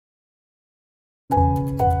Hey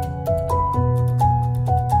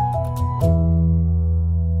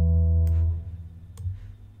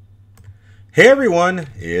everyone,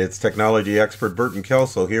 it's technology expert Burton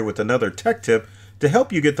Kelso here with another tech tip to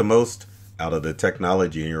help you get the most out of the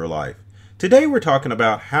technology in your life. Today we're talking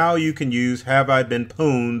about how you can use Have I Been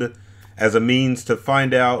Pwned as a means to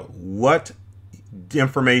find out what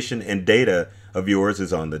information and data of yours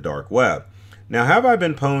is on the dark web. Now, Have I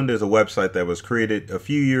Been Pwned is a website that was created a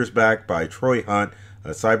few years back by Troy Hunt,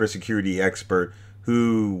 a cybersecurity expert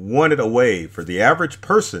who wanted a way for the average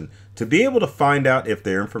person to be able to find out if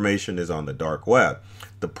their information is on the dark web.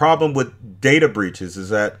 The problem with data breaches is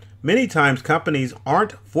that many times companies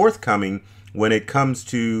aren't forthcoming when it comes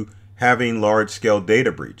to having large-scale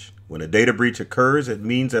data breach. When a data breach occurs, it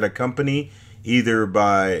means that a company, either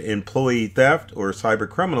by employee theft or cyber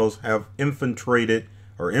criminals, have infiltrated,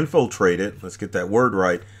 let's get that word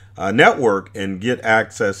right, a network and get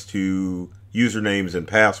access to usernames and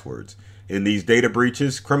passwords. In these data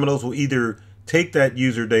breaches, criminals will either take that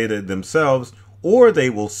user data themselves, or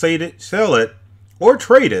they will sell it, or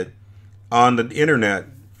trade it on the internet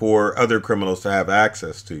for other criminals to have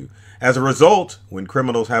access to. As a result, when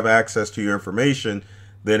criminals have access to your information,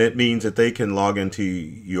 then it means that they can log into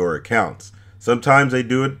your accounts. Sometimes they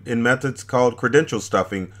do it in methods called credential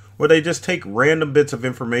stuffing, where they just take random bits of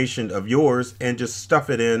information of yours and just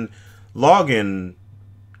stuff it in login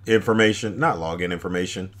information, not login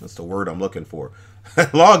information, that's the word I'm looking for,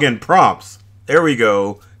 login prompts, there we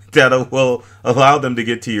go, that will allow them to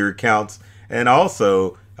get to your accounts. And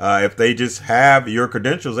also, if they just have your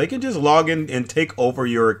credentials, they can just log in and take over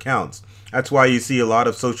your accounts. That's why you see a lot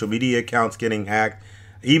of social media accounts getting hacked,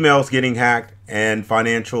 emails getting hacked, and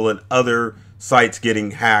financial and other sites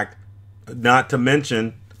getting hacked. Not to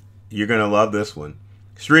mention, you're going to love this one,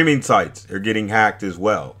 streaming sites are getting hacked as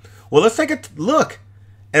well. Well, let's take a look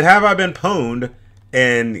and Have I Been Pwned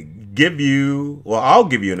and I'll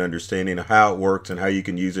give you an understanding of how it works and how you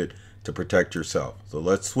can use it to protect yourself. So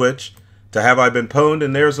let's switch to Have I Been Pwned,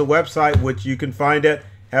 and there's a website which you can find at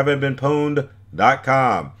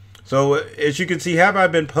haveibeenpwned.com. So as you can see, Have I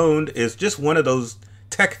Been Pwned is just one of those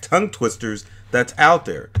tech tongue twisters that's out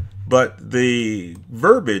there. But the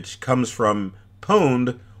verbiage comes from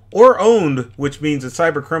pwned or owned, which means a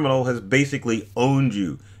cyber criminal has basically owned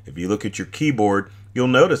you. If you look at your keyboard, you'll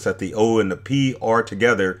notice that the O and the P are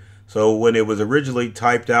together. So when it was originally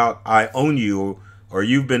typed out, I own you, or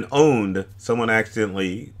you've been owned, someone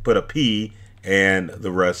accidentally put a P, and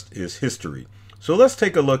the rest is history. So let's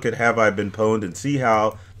take a look at Have I Been Pwned and see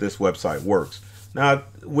how this website works. Now,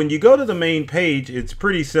 when you go to the main page, it's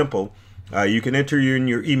pretty simple. You can enter in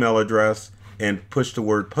your email address and push the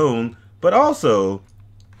word pwned, but also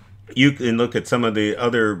you can look at some of the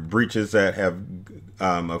other breaches that have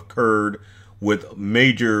occurred with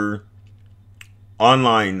major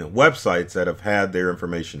online websites that have had their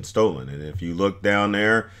information stolen. And if you look down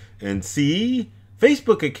there and see,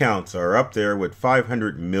 Facebook accounts are up there with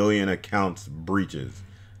 500 million accounts breached.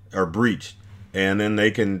 And then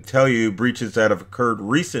they can tell you breaches that have occurred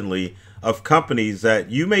recently of companies that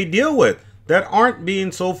you may deal with that aren't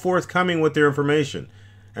being so forthcoming with their information.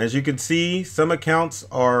 As you can see, some accounts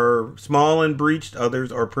are small and breached,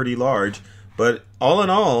 others are pretty large. But all in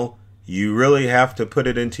all, you really have to put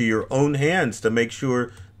it into your own hands to make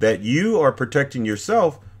sure that you are protecting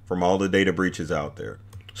yourself from all the data breaches out there.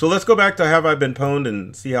 So let's go back to Have I Been Pwned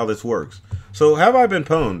and see how this works. So Have I Been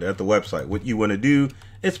Pwned at the website, what you want to do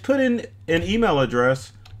is put in an email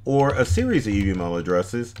address or a series of email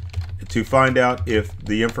addresses to find out if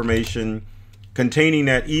the information containing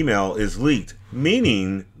that email is leaked,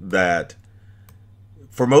 meaning that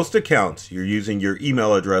for most accounts, you're using your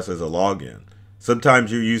email address as a login.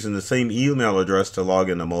 Sometimes you're using the same email address to log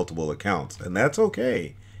into multiple accounts, and that's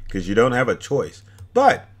okay because you don't have a choice.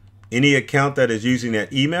 But any account that is using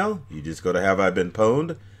that email, you just go to Have I Been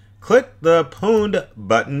Pwned, click the Pwned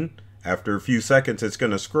button. After a few seconds, it's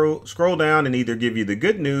going to scroll down and either give you the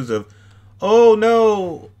good news of, oh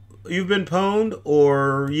no, you've been pwned,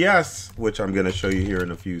 or yes, which I'm going to show you here in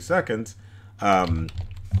a few seconds.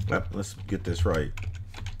 Let's get this right.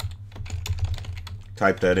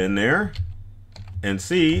 Type that in there and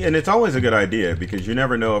see, and it's always a good idea because you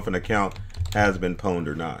never know if an account has been pwned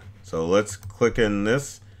or not. So let's click in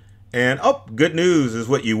this, and oh, good news is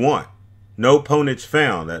what you want. No pwnage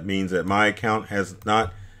found. That means that my account has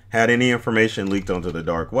not had any information leaked onto the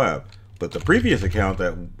dark web. But the previous account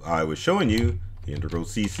that I was showing you, the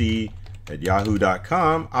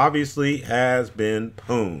integralcc@yahoo.com, obviously has been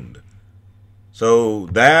pwned. So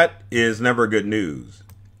that is never good news.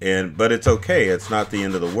 But it's okay. It's not the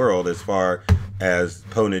end of the world as far as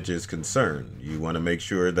pwnage is concerned. You want to make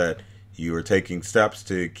sure that you are taking steps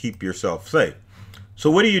to keep yourself safe. So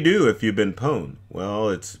what do you do if you've been pwned? Well,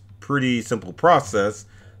 it's a pretty simple process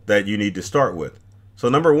that you need to start with. So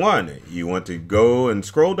number one, you want to go and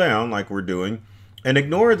scroll down like we're doing and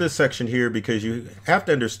ignore this section here, because you have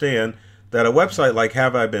to understand that a website like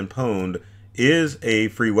Have I Been Pwned is a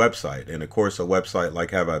free website. And of course, a website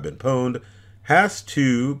like Have I Been Pwned has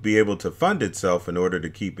to be able to fund itself in order to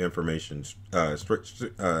keep information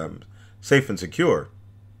safe and secure.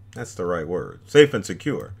 That's the right word, safe and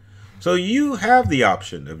secure. So you have the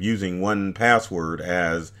option of using 1Password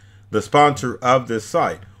as the sponsor of this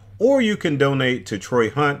site, or you can donate to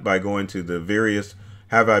Troy Hunt by going to the various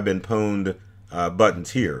Have I Been Pwned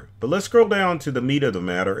buttons here. But let's scroll down to the meat of the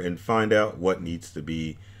matter and find out what needs to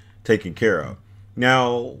be taken care of.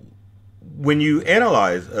 Now, when you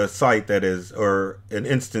analyze a site that is, or an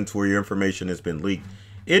instance where your information has been leaked,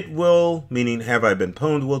 it will, meaning Have I Been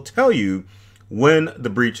Pwned, will tell you when the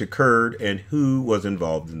breach occurred and who was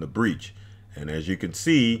involved in the breach. And as you can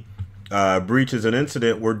see, breach is an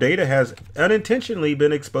incident where data has unintentionally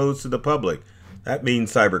been exposed to the public. That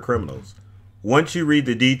means cyber criminals. Once you read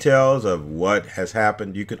the details of what has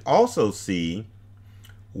happened, you can also see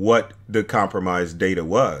what the compromised data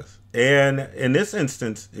was. And in this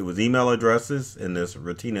instance, it was email addresses in this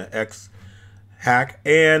Retina X hack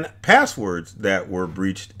and passwords that were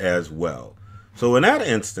breached as well. So in that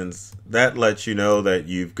instance, that lets you know that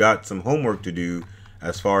you've got some homework to do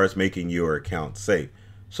as far as making your account safe.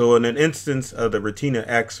 So in an instance of the Retina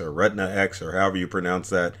X or Retina X, or however you pronounce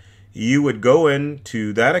that, you would go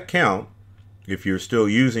into that account, if you're still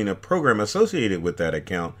using a program associated with that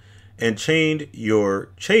account, and change your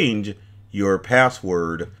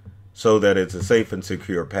password so that it's a safe and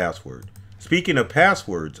secure password. Speaking of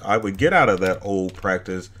passwords, I would get out of that old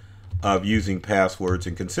practice of using passwords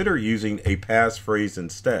and consider using a passphrase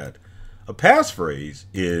instead. A passphrase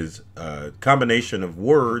is a combination of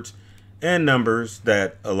words and numbers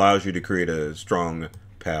that allows you to create a strong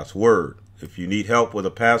password. If you need help with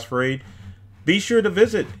a passphrase, be sure to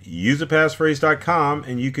visit useapassphrase.com,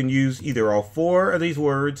 and you can use either all 4 of these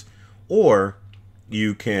words, or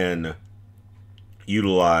you can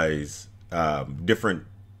utilize different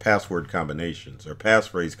password combinations or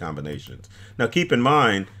passphrase combinations. Now keep in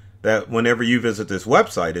mind that whenever you visit this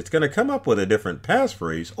website, it's going to come up with a different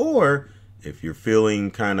passphrase, or if you're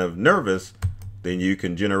feeling kind of nervous, then you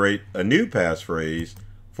can generate a new passphrase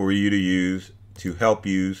for you to use to help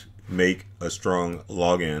you make a strong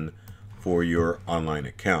login for your online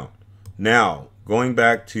account. Now, going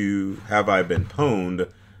back to Have I Been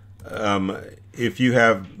Pwned, if you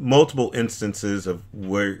have multiple instances of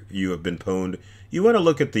where you have been pwned, you want to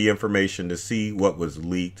look at the information to see what was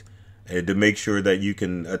leaked, and to make sure that you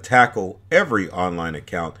can tackle every online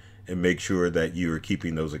account and make sure that you are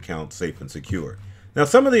keeping those accounts safe and secure. Now,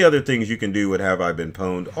 some of the other things you can do with Have I Been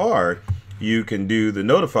Pwned are you can do the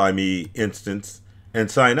Notify Me instance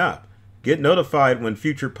and sign up. Get notified when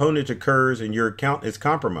future pwnage occurs and your account is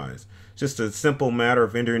compromised. Just a simple matter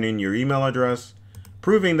of entering in your email address,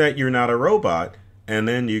 proving that you're not a robot, and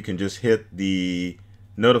then you can just hit the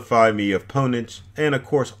Notify Me of pwnage. And of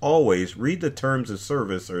course, always read the terms of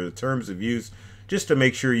service or the terms of use, just to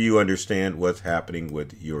make sure you understand what's happening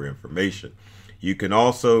with your information. You can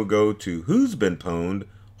also go to Who's Been Pwned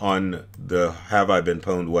on the Have I Been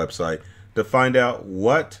Pwned website to find out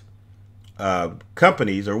what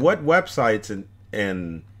companies or what websites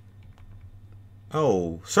and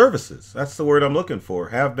services, that's the word I'm looking for,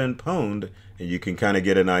 have been pwned. And you can kind of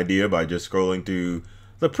get an idea by just scrolling through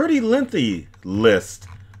the pretty lengthy list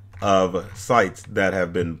of sites that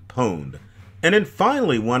have been pwned. And then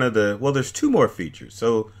finally, there's 2 more features.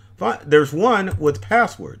 So there's one with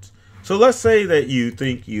passwords. So let's say that you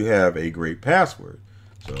think you have a great password.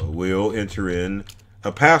 So we'll enter in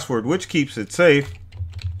a password which keeps it safe.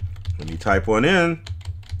 When you type one in,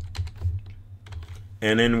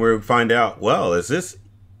 and then we'll find out, well, is this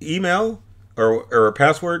email or a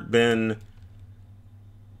password been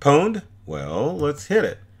pwned? Well, let's hit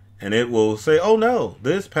it. And it will say, oh no,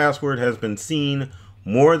 this password has been seen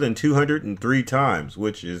more than 203 times,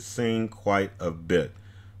 which is saying quite a bit.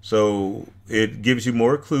 So it gives you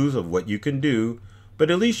more clues of what you can do, but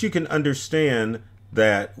at least you can understand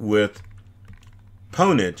that with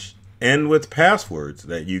pwnage and with passwords,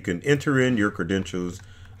 that you can enter in your credentials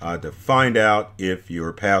to find out if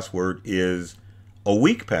your password is a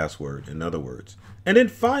weak password, in other words. And then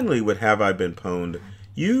finally, with Have I Been Pwned,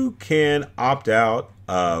 you can opt out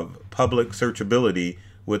of public searchability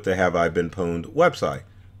with the Have I Been Pwned website.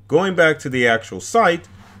 Going back to the actual site,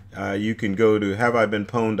 you can go to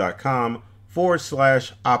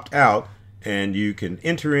haveibeenpwned.com/opt out, and you can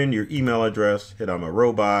enter in your email address, hit I'm a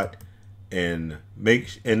robot, and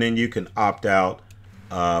then you can opt out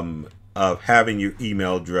of having your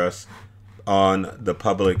email address on the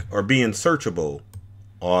public or being searchable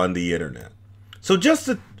on the internet. So just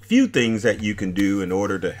a few things that you can do in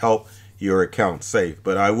order to help your account safe.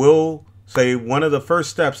 But I will say one of the first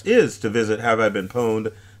steps is to visit Have I Been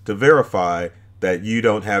Pwned to verify that you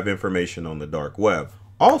don't have information on the dark web.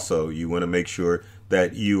 Also, you want to make sure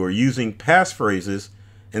that you are using passphrases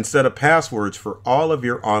instead of passwords for all of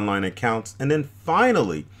your online accounts. And then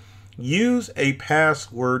finally, use a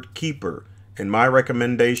password keeper. And my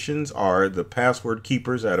recommendations are the password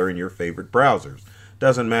keepers that are in your favorite browsers.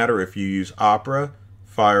 Doesn't matter if you use Opera,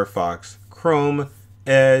 Firefox, Chrome,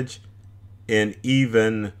 Edge, and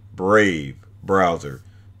even Brave browser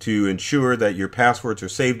to ensure that your passwords are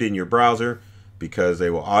saved in your browser, because they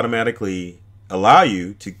will automatically allow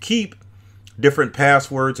you to keep different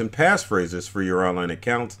passwords and passphrases for your online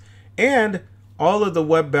accounts. And all of the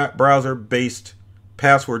web browser based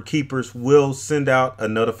password keepers will send out a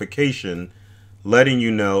notification letting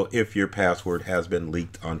you know if your password has been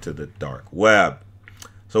leaked onto the dark web.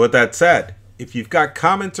 So with that said, if you've got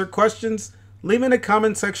comments or questions, leave in the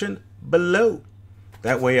comment section below.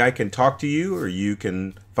 That way I can talk to you, or you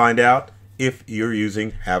can find out if you're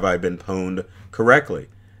using Have I Been Pwned correctly.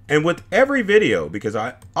 And with every video, because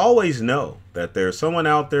I always know that there's someone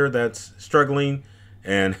out there that's struggling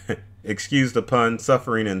and, excuse the pun,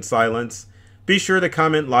 suffering in silence, be sure to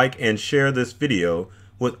comment, like, and share this video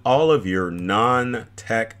with all of your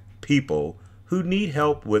non-tech people who need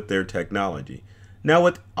help with their technology. Now,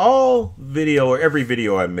 with all video or every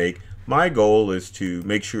video I make, my goal is to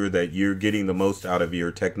make sure that you're getting the most out of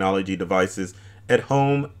your technology devices at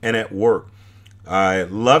home and at work. I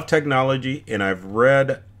love technology, and I've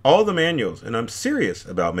read all the manuals, and I'm serious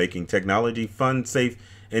about making technology fun, safe,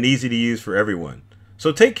 and easy to use for everyone.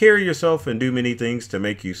 So take care of yourself and do many things to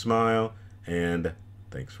make you smile, and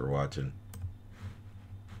thanks for watching.